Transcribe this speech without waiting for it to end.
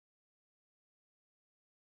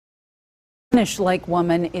Spanish Lake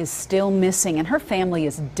woman is still missing, and her family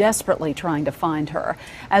is desperately trying to find her.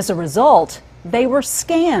 As a result, they were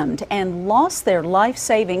scammed and lost their life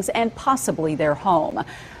savings and possibly their home.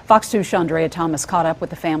 Fox 2's Chandrea Thomas caught up with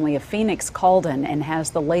the family of Phoenix Coldon and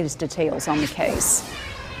has the latest details on the case.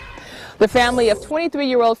 The family of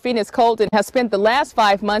 23-year-old Phoenix Coldon has spent the last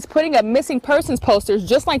 5 months putting up missing persons posters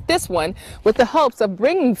just like this one with the hopes of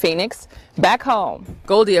bringing Phoenix back home.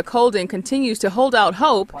 Goldia Coldon continues to hold out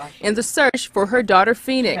hope in the search for her daughter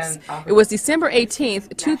Phoenix. It was December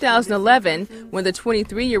 18th, 2011 when the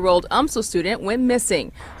 23-year-old UMSL student went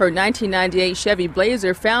missing. Her 1998 Chevy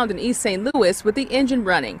Blazer found in East St. Louis with the engine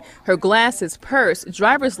running. Her glasses, purse,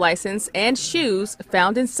 driver's license, and shoes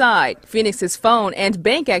found inside. Phoenix's phone and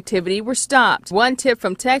bank activity were stopped. One tip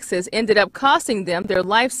from Texas ended up costing them their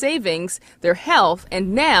life savings, their health,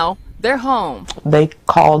 and now their home. They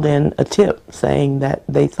called in a tip saying that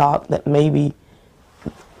they thought that maybe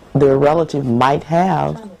their relative might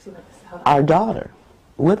have our daughter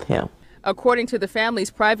with him. According to the family's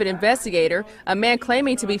private investigator, a man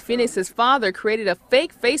claiming to be Phoenix's father created a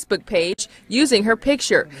fake Facebook page using her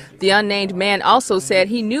picture. The unnamed man also said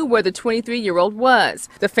he knew where the 23-year-old was.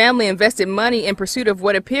 The family invested money in pursuit of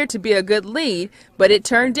what appeared to be a good lead, but it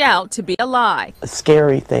turned out to be a lie. A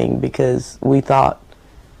scary thing, because we thought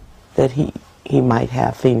that he might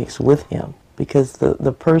have Phoenix with him, because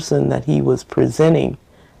the person that he was presenting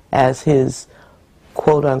as his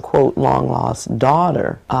quote-unquote long-lost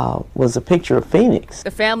daughter was a picture of Phoenix. The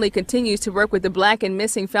family continues to work with the Black and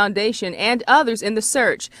Missing Foundation and others in the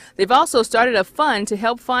search. They've also started a fund to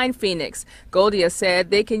help find Phoenix. Goldia said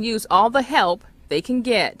they can use all the help they can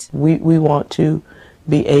get. We want to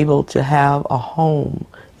be able to have a home,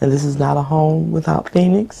 and this is not a home without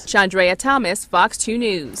Phoenix. Chandrea Thomas, Fox 2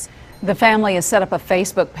 News. The family has set up a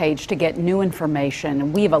Facebook page to get new information,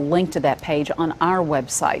 and we have a link to that page on our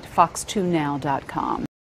website, fox2now.com.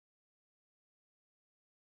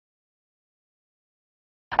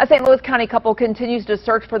 A St. Louis County couple continues to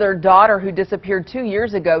search for their daughter who disappeared 2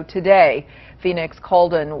 years ago today. Phoenix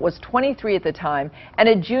Coldon was 23 at the time and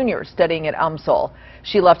a junior studying at UMSL.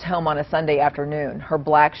 She left home on a Sunday afternoon. Her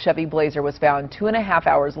black Chevy Blazer was found 2.5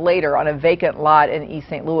 hours later on a vacant lot in East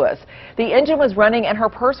St. Louis. The engine was running and her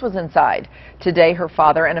purse was inside. Today, her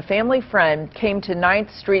father and a family friend came to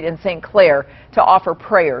 9th Street in St. Clair to offer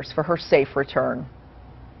prayers for her safe return.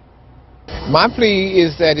 My plea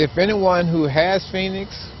is that if anyone who has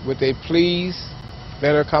Phoenix, would they please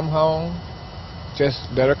let her come home? Just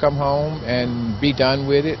let her come home and be done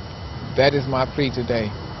with it. That is my plea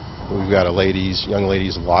today. We've got a young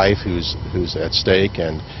lady's life who's at stake,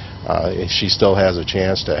 and she still has a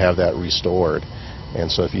chance to have that restored.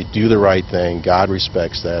 And so if you do the right thing, God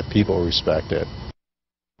respects that, people respect it.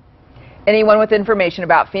 Anyone with information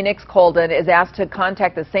about Phoenix Coldon is asked to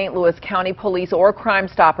contact the St. Louis County Police or Crime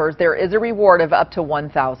Stoppers. There is a reward of up to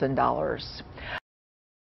 $1,000.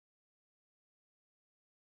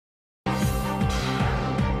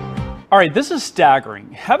 All right, this is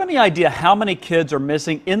staggering. Have any idea how many kids are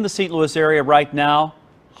missing in the St. Louis area right now?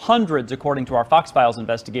 Hundreds, according to our Fox Files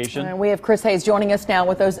investigation. And we have Chris Hayes joining us now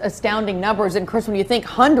with those astounding numbers. And Chris, when you think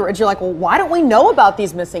hundreds, you're like, well, why don't we know about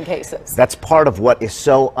these missing cases? That's part of what is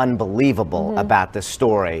so unbelievable about this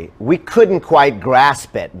story. We couldn't quite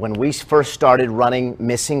grasp it when we first started running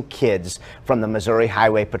missing kids from the Missouri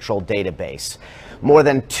Highway Patrol database. More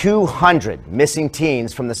than 200 missing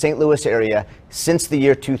teens from the St. Louis area since the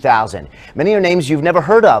year 2000. Many are names you've never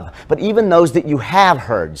heard of, but even those that you have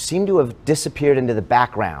heard seem to have disappeared into the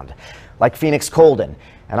background, like Phoenix Coldon,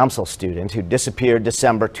 an UMSL student who disappeared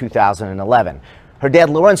December 2011. Her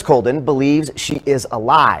dad, Lawrence Coldon, believes she is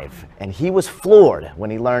alive, and he was floored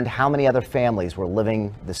when he learned how many other families were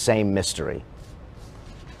living the same mystery.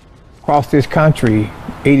 Across this country,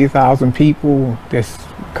 80,000 people that's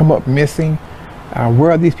come up missing.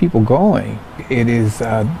 Where are these people going? It is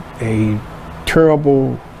a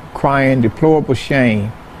terrible, crying, deplorable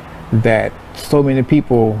shame that so many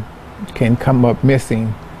people can come up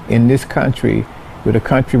missing in this country, with a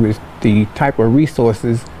country with the type of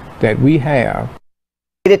resources that we have.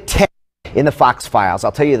 At 10 in the Fox Files,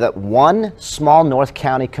 I'll tell you that one small North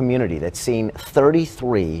County community that's seen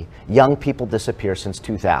 33 young people disappear since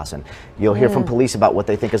 2000. You'll hear from police about what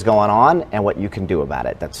they think is going on and what you can do about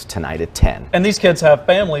it. That's tonight at 10. And these kids have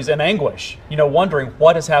families in anguish, wondering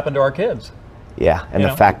what has happened to our kids. Yeah, and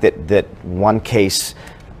the fact that one case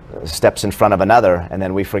steps in front of another, and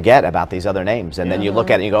then we forget about these other names, and then you look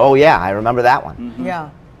at it and you go, oh yeah, I remember that one. Yeah.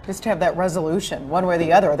 Just to have that resolution, one way or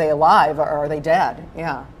the other. Are they alive or are they dead?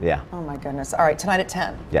 Yeah. Yeah. Oh my goodness. All right, tonight at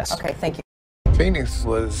 10. Yes. Okay, thank you. Phoenix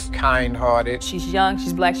was kind-hearted. She's young,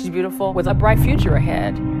 she's black, she's beautiful, with a bright future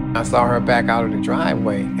ahead. I saw her back out of the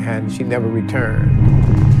driveway, and she never returned.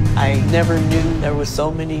 I never knew there were so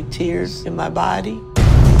many tears in my body.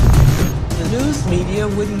 The news media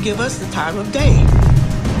wouldn't give us the time of day.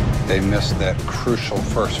 They missed that crucial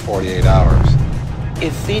first 48 hours.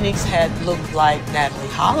 If Phoenix had looked like Natalie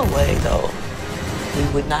Holloway, though,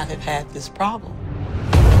 we would not have had this problem.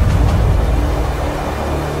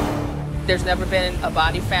 There's never been a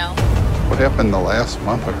body found. What happened the last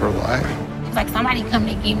month of her life? It's like somebody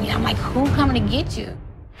coming to get me. I'm like, who coming to get you?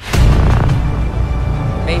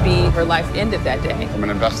 Maybe her life ended that day. From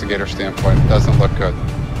an investigator standpoint, it doesn't look good.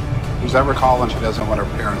 Who's ever calling, she doesn't want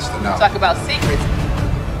her parents to know. Talk about secrets.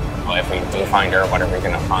 Well, if we do find her, what are we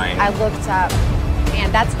going to find? I looked up,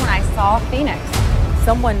 and that's when I saw Phoenix.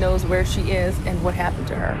 Someone knows where she is and what happened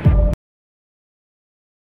to her.